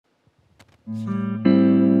You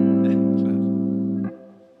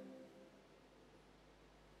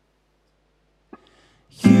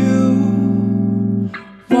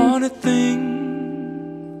wanted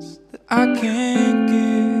things that I can't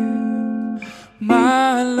give.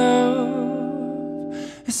 My love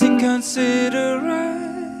is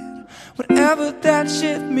inconsiderate. Whatever that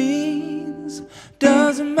shit means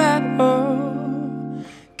doesn't matter.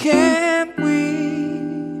 Can't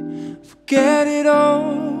we forget it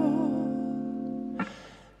all?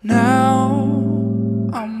 Now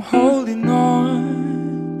I'm holding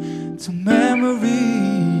on to memories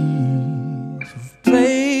of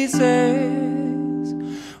places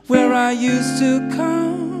where I used to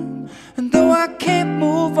come. And though I can't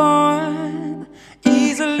move on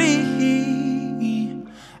easily,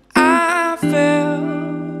 I felt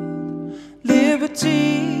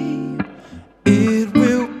liberty. It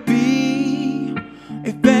will be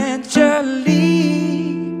eventually.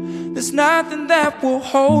 There's nothing that will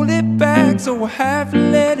hold it back, so we'll have to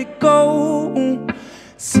let it go.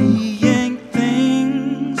 Seeing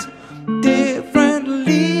things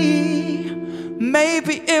differently.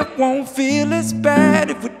 Maybe it won't feel as bad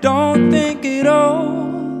if we don't think it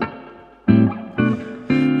all.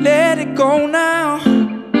 Let it go now.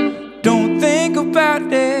 Don't think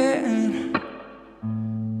about it.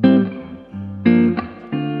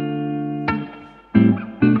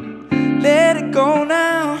 Let it go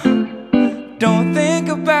now. Don't think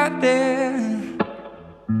about it.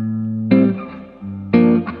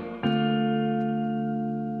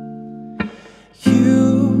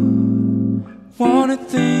 You wanted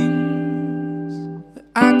things that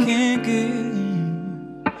I can't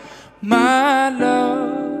give. My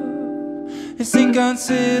love is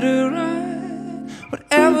inconsiderate.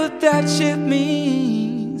 Whatever that shit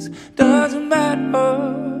means doesn't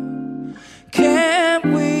matter. Can't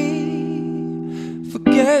we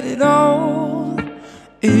forget it all?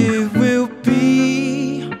 It will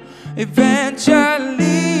be eventually.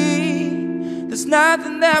 There's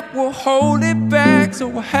nothing that will hold it back, so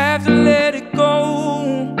we'll have to let it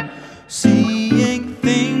go. Seeing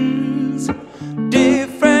things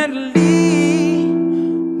differently.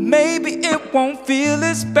 Maybe it won't feel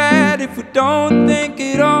as bad if we don't think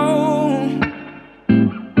it all.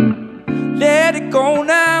 Let it go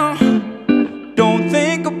now. Don't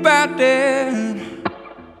think about it.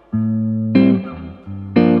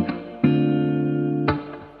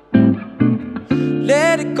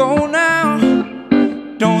 Let it go now.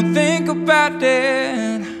 Don't think about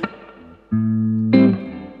it.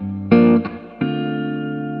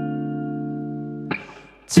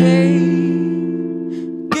 Taking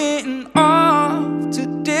off to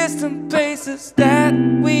distant places that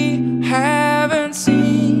we haven't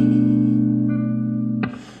seen.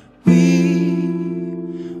 We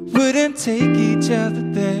wouldn't take each other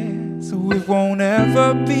there, so it won't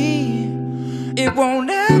ever be. It won't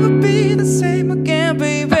ever be the same again,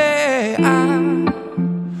 baby. I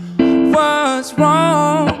was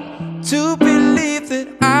wrong to believe that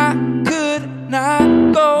I could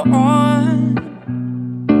not go on.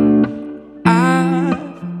 I've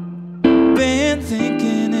been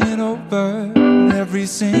thinking it over every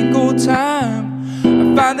single time.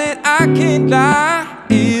 I find that I can't lie.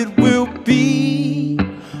 It will be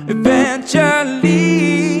eventually.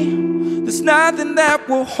 There's nothing that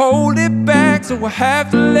will hold it back, so we'll have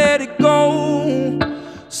to let it go.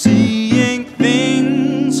 Seeing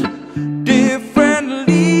things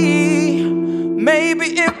differently. Maybe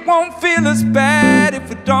it won't feel as bad if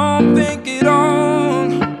we don't think it all.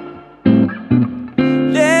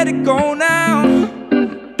 Let it go now.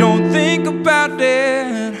 Don't think about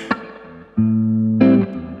it.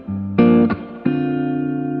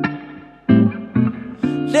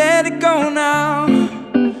 Let it go now.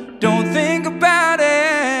 Don't think about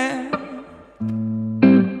it.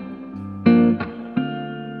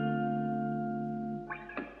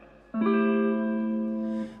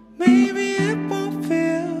 Maybe it won't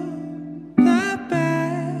feel that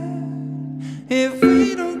bad if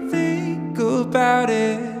we don't think about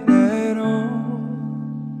it.